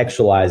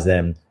contextualize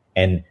them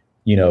and,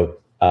 you know,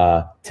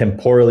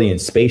 temporally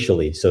and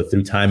spatially. So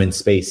through time and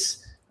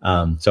space.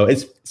 So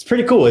it's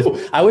pretty cool.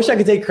 I wish I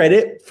could take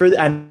credit for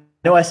that.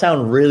 know I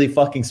sound really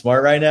fucking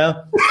smart right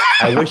now.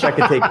 I wish I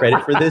could take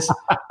credit for this,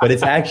 but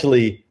it's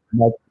actually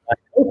my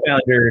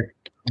co-founder,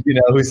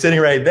 who's sitting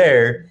right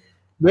there.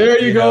 There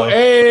you go.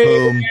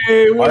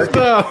 Hey, what's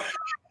up?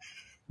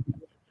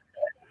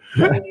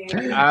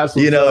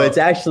 It's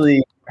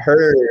actually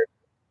her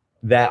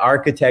that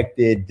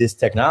architected this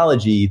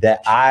technology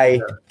that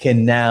I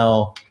can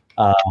now,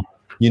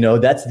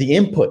 that's the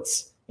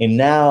inputs. And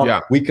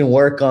now we can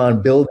work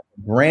on building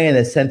a brand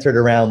that's centered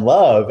around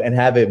love and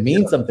have it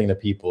mean something to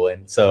people.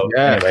 And so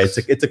anyway,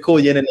 it's a cool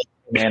yin and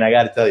yang, man. I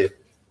got to tell you.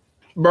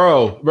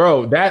 Bro,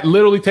 that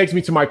literally takes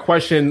me to my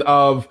question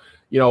of,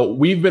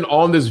 we've been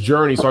on this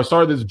journey. So I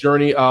started this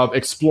journey of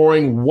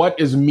exploring what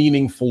is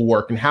meaningful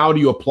work and how do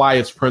you apply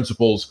its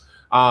principles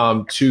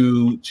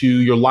to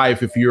your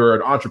life if you're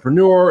an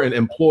entrepreneur, an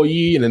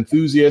employee, an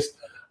enthusiast,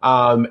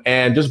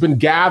 and just been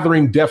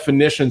gathering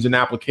definitions and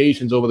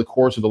applications over the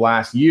course of the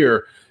last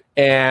year.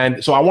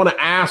 And so I want to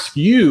ask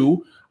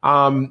you,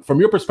 from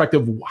your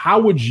perspective, how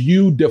would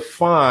you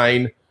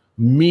define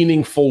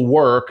meaningful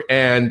work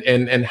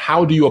and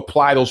how do you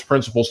apply those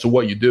principles to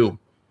what you do?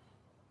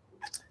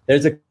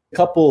 There's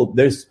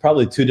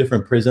probably two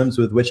different prisms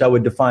with which I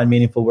would define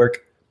meaningful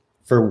work.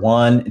 For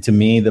one, to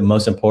me, the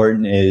most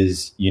important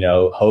is,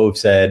 Hove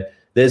said,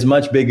 there's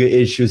much bigger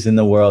issues in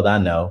the world, I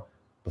know,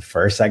 but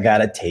first I got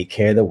to take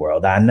care of the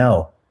world I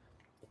know.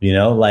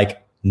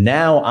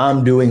 Now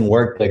I'm doing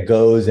work that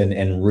goes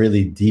and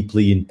really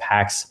deeply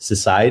impacts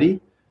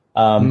society.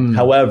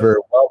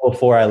 However, well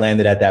before I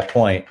landed at that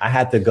point, I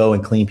had to go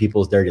and clean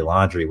people's dirty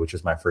laundry, which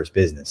was my first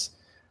business.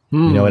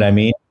 You know what I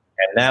mean?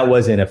 And that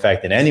wasn't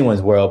affecting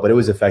anyone's world, but it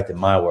was affecting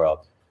my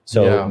world.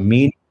 So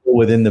meaningful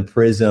within the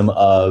prism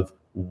of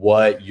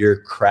what your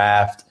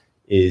craft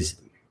is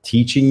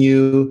teaching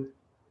you,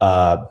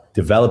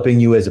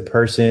 developing you as a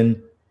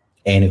person,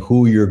 and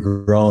who you're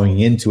growing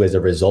into as a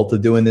result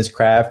of doing this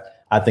craft,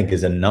 I think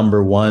is a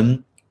number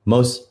one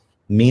most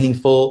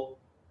meaningful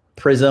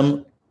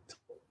prism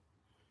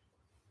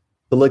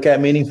to look at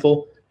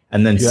meaningful.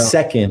 And then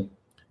second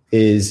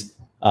is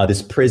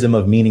this prism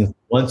of meaning.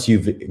 Once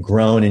you've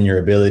grown in your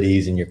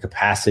abilities and your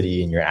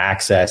capacity and your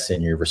access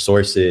and your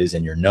resources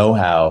and your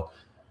know-how,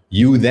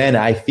 you then,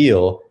 I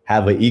feel,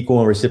 have an equal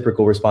and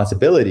reciprocal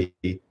responsibility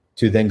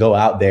to then go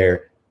out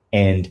there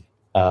and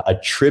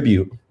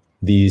attribute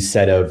these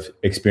set of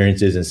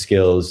experiences and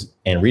skills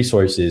and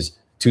resources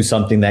to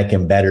something that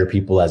can better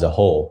people as a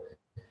whole.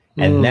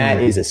 And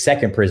that is a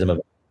second prism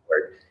of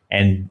work.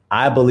 And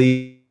I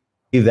believe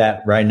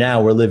that right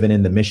now we're living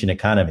in the mission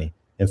economy.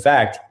 In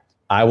fact,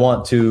 I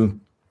want to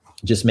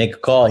just make a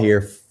call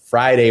here.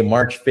 Friday,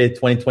 March 5th,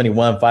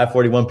 2021,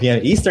 5:41 p.m.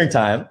 Eastern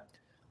time.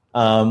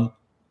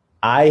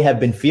 I have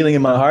been feeling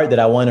in my heart that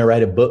I want to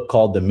write a book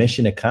called The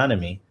Mission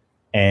Economy.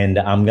 And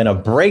I'm going to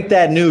break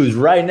that news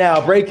right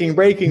now. Breaking.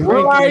 Right here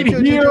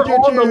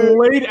on the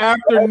late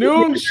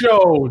afternoon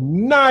show.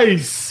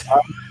 Nice.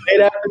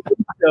 Late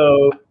afternoon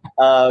show.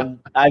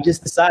 I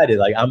just decided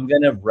I'm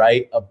going to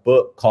write a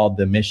book called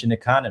The Mission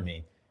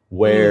Economy,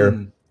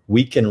 where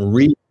we can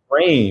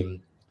reframe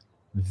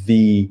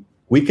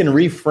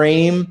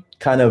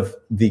kind of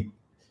the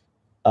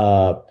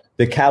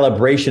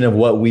calibration of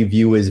what we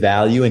view as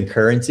value and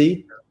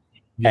currency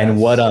and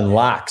what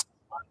unlocks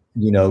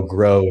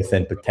growth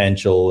and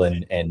potential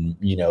and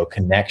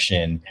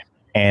connection.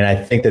 And I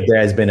think that there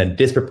has been a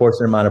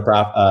disproportionate amount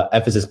of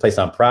emphasis placed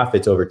on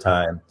profits over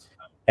time.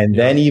 And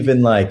then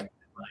even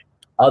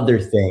other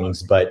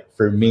things. But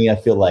for me, I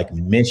feel like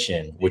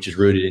mission, which is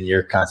rooted in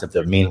your concept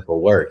of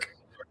meaningful work,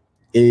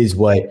 is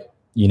what,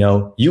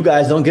 you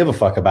guys don't give a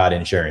fuck about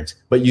insurance,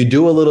 but you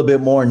do a little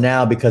bit more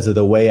now because of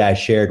the way I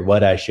shared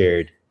what I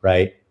shared.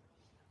 Right.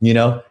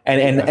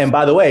 And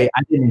by the way,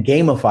 I didn't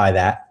gamify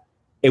that.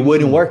 It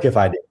wouldn't work if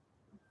I did.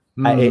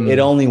 It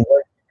only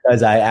works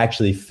because I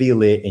actually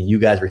feel it and you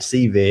guys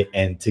receive it,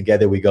 and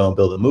together we go and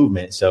build a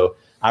movement. So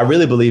I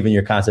really believe in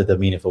your concept of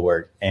meaningful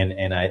work,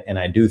 and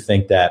I do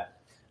think that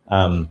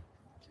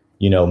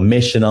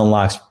mission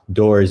unlocks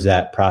doors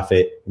that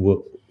profit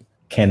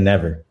can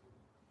never.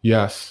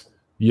 Yes,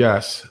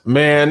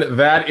 man,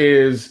 that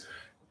is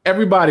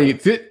everybody.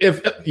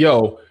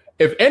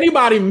 If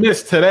anybody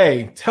missed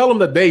today, tell them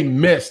that they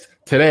missed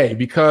today,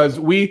 because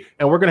we're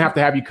going to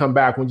have you come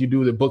back when you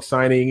do the book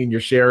signing and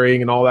you're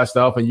sharing and all that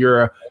stuff. And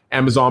you're a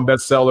Amazon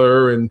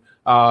bestseller and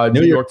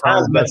New York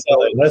Times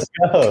bestseller. Let's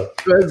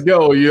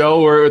go.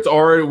 Where it's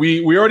already,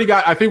 we already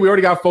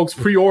got folks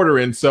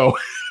pre-ordering. So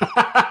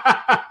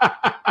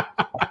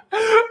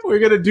we're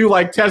going to do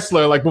like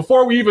Tesla,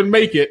 before we even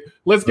make it,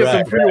 let's get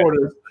some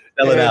pre-orders.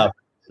 Sell it out.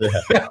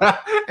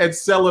 And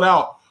sell it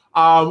out.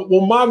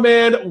 Well, my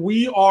man,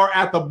 we are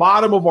at the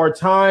bottom of our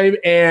time.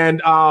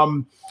 And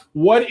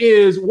what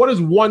is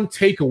one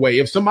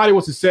takeaway? If somebody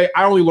was to say,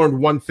 I only learned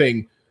one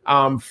thing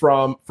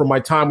from my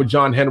time with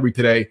John Henry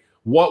today,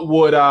 what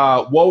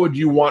would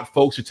you want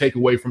folks to take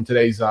away from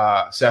today's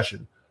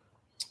session?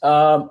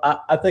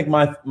 I think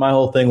my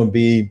whole thing would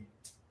be,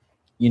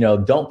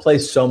 don't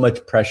place so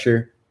much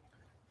pressure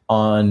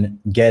on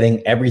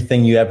getting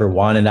everything you ever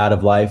wanted out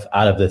of life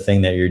out of the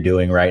thing that you're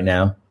doing right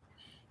now.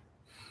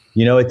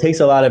 it takes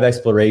a lot of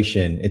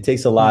exploration. It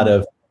takes a lot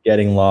of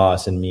getting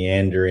lost and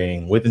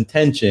meandering with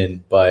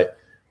intention, but,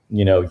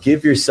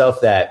 give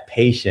yourself that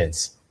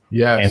patience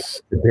and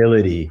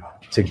ability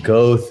to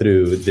go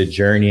through the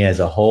journey as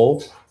a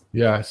whole.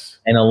 Yes.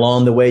 And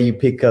along the way, you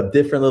pick up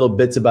different little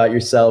bits about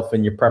yourself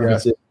and your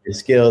preferences, your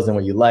skills, and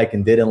what you like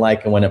and didn't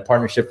like, and when a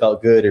partnership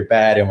felt good or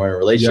bad, and when a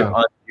relationship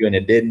haunted you and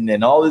it didn't,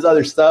 and all this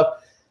other stuff.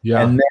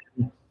 Yeah. And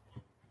then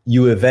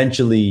you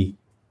eventually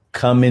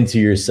come into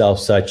yourself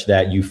such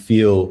that you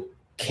feel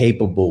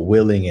capable,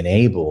 willing, and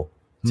able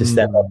to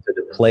step up to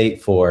the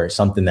plate for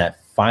something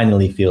that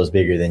finally feels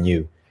bigger than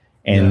you.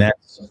 And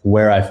that's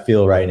where I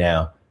feel right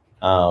now.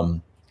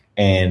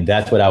 And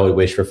that's what I would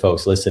wish for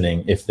folks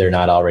listening, if they're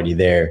not already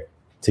there,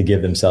 to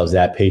give themselves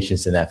that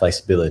patience and that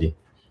flexibility.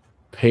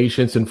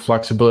 Patience and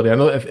flexibility. I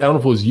don't know if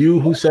it was you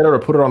who said it or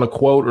put it on a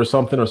quote or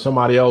something, or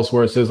somebody else,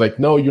 where it says like,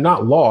 no, you're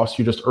not lost.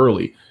 You're just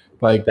early.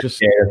 Like, that's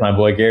my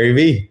boy, Gary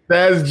V.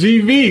 That's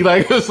GV.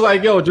 Like, it's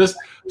like, yo, just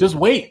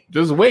wait.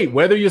 Just wait.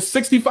 Whether you're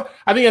 65,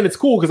 I think, and it's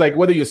cool because like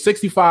whether you're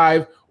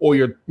 65 or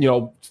you're,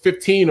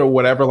 15 or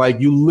whatever, like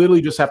you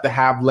literally just have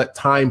to let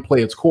time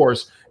play its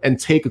course and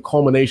take a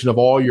culmination of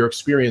all your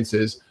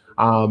experiences,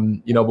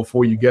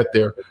 before you get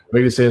there.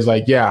 Maybe it says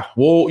like, we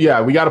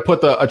got to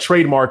put a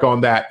trademark on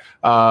that,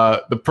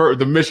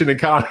 the mission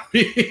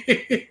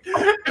economy.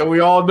 And we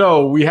all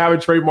know we have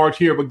it trademarked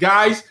here. But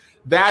guys,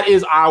 that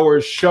is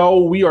our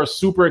show. We are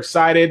super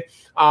excited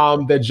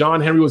that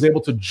John Henry was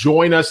able to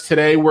join us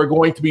today. We're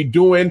going to be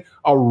doing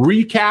a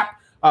recap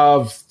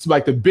of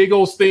like the big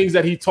old things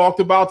that he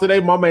talked about today.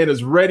 My man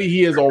is ready.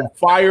 He is on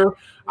fire.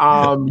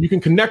 You can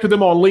connect with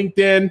him on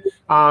LinkedIn.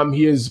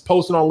 He is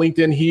posting on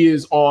LinkedIn. He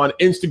is on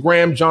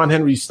Instagram, John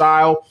Henry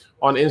Style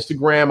on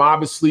Instagram,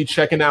 obviously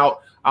checking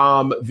out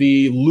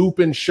the Loop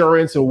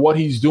Insurance and what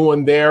he's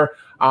doing there.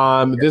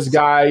 This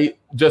guy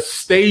just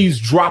stays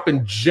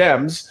dropping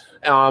gems.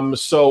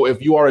 So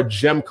if you are a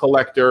gem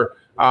collector,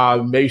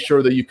 make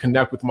sure that you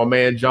connect with my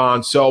man,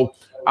 John. So,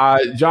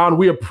 John,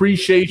 we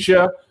appreciate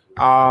you.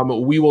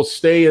 We will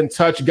stay in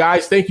touch.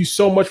 Guys, thank you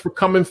so much for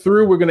coming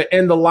through. We're going to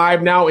end the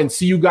live now and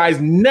see you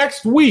guys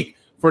next week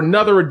for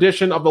another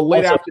edition of the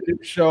Late Afternoon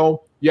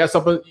Show. Yes,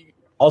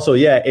 also,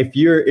 if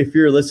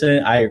you're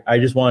listening, I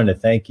just wanted to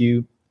thank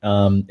you.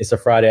 It's a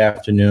Friday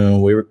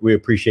afternoon. We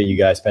appreciate you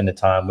guys spending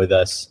time with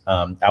us.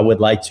 I would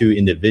like to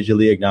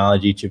individually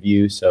acknowledge each of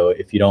you. So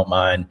if you don't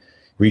mind,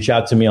 reach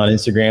out to me on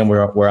Instagram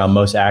where I'm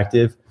most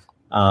active,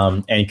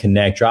 and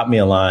connect. Drop me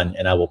a line,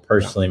 and I will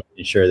personally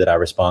make sure that I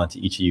respond to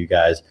each of you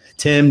guys.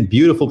 Tim,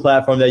 beautiful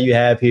platform that you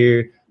have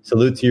here.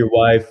 Salute to your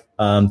wife.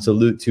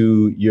 Salute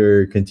to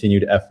your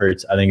continued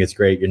efforts. I think it's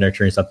great. You're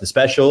nurturing something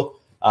special.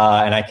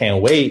 And I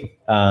can't wait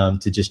to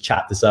just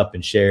chop this up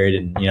and share it.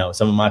 And,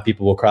 some of my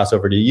people will cross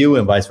over to you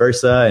and vice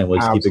versa, and we'll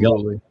just keep it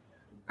going.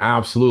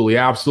 Absolutely.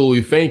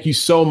 Thank you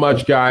so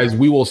much, guys.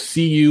 We will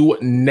see you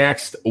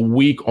next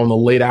week on the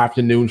Late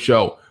Afternoon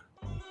Show.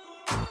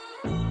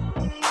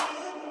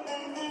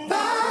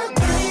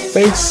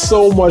 Thanks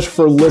so much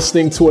for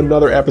listening to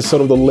another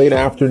episode of the Late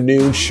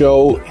Afternoon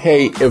Show.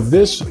 Hey, if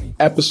this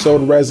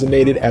episode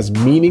resonated as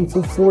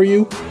meaningful for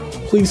you,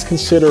 please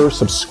consider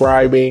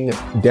subscribing,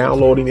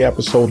 downloading the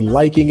episode,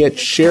 liking it,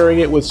 sharing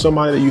it with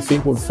somebody that you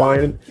think would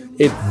find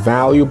it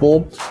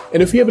valuable.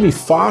 And if you have any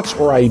thoughts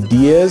or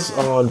ideas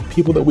on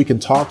people that we can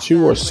talk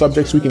to or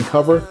subjects we can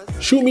cover,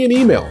 shoot me an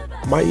email.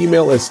 My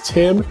email is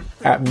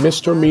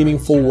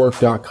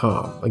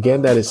tim@mrmeaningfulwork.com.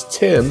 Again, that is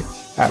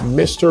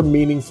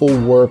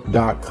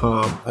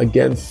tim@mrmeaningfulwork.com.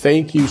 Again,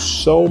 thank you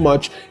so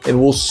much,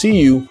 and we'll see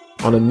you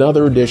on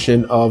another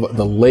edition of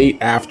the Late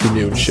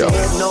Afternoon Show.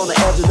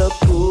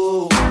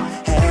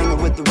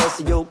 Hanging with the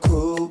rest of your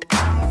crew,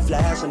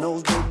 flashing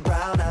those big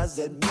brown eyes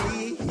at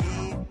me.